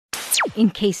in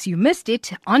case you missed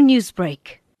it on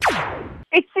Newsbreak.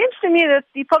 It seems to me that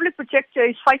the public protector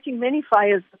is fighting many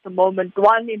fires at the moment.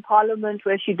 One in Parliament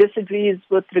where she disagrees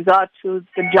with regard to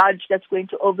the judge that's going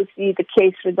to oversee the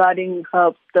case regarding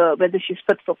whether she's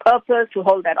fit for purpose to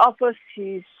hold that office.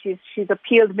 She's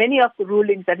appealed many of the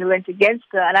rulings that went against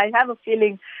her, and I have a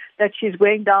feeling that she's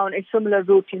going down a similar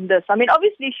route in this. I mean,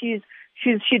 obviously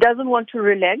she doesn't want to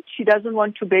relent. She doesn't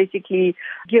want to basically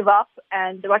give up.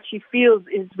 And what she feels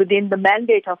is within the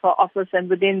mandate of her office and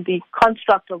within the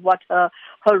construct of what her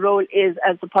role is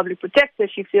as the public protector,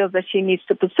 she feels that she needs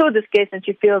to pursue this case, and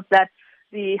she feels that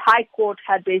the High Court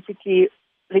had basically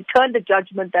returned a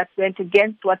judgment that went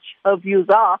against what her views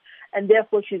are, and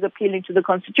therefore she's appealing to the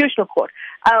Constitutional Court.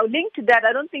 Linked to that,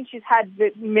 I don't think she's had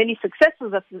many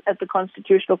successes at the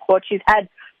Constitutional Court. She's had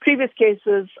previous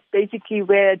cases basically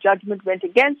where judgment went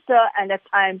against her, and at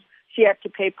times she had to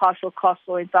pay partial costs,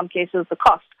 or in some cases the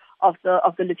cost of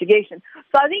the litigation.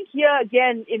 So I think here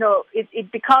again,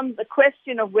 it becomes a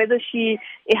question of whether she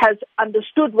has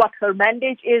understood what her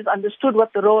mandate is, understood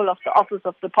what the role of the Office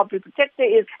of the Public Protector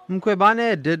is.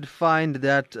 Mkhwebane did find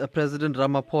that President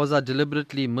Ramaphosa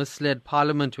deliberately misled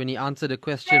Parliament when he answered a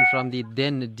question from the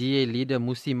then DA leader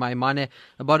Mmusi Maimane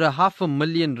about a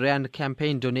R500,000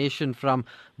 campaign donation from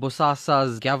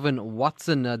Bosasa's Gavin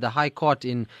Watson. The High Court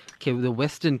in the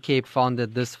Western Cape found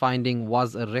that this finding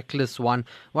was a reckless one.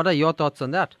 What are your thoughts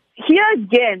on that? Here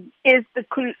again is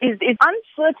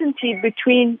uncertainty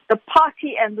between the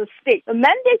party and the state. The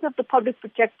mandate of the Public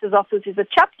Protector's Office is a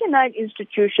Chapter 9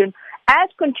 institution as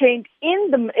contained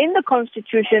in the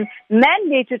Constitution,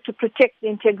 mandated to protect the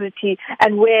integrity,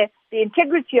 and where the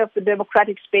integrity of the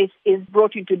democratic space is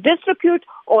brought into disrepute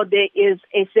or there is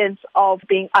a sense of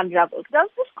being unraveled. Does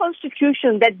this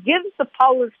Constitution that gives the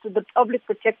powers to the Public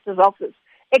Protector's Office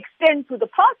extend to the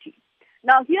party?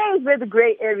 Now, here is where the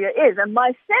gray area is, and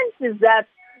my sense is that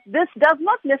this does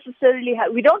not necessarily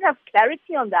we don't have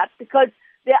clarity on that, because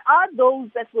there are those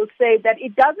that will say that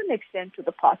it doesn't extend to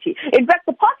the party. In fact,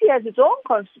 the party has its own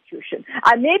constitution.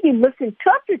 I may be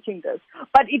misinterpreting this,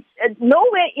 but it's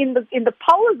nowhere in the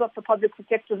powers of the Public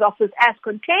Protector's Office as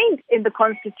contained in the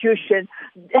Constitution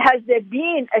has there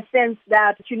been a sense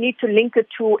that you need to link it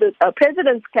to the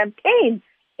president's campaign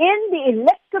in the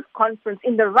elective conference,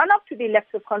 in the run-up to the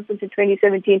elective conference in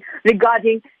 2017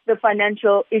 regarding the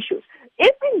financial issues.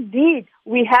 If indeed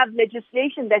we have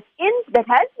legislation that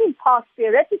has been passed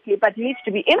theoretically but needs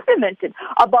to be implemented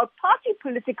about party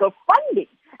political funding,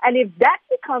 and if that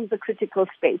becomes a critical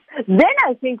space, then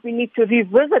I think we need to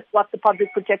revisit what the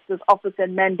Public Protector's Office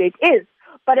and mandate is.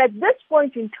 But at this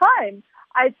point in time,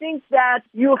 I think that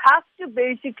you have to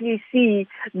basically see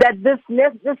that this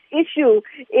issue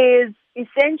is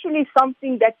essentially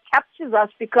something that captures us,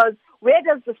 because where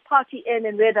does this party end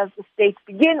and where does the state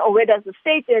begin, or where does the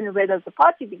state end and where does the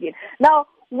party begin? Now,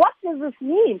 what does this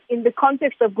mean in the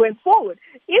context of going forward?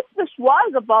 If this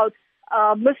was about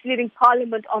misleading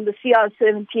Parliament on the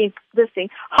CR17 thing,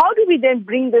 how do we then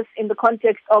bring this in the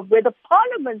context of where the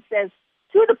Parliament says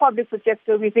to the Public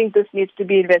Protector, we think this needs to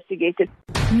be investigated?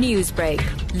 Newsbreak,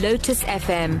 Lotus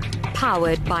FM,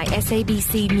 powered by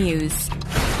SABC News.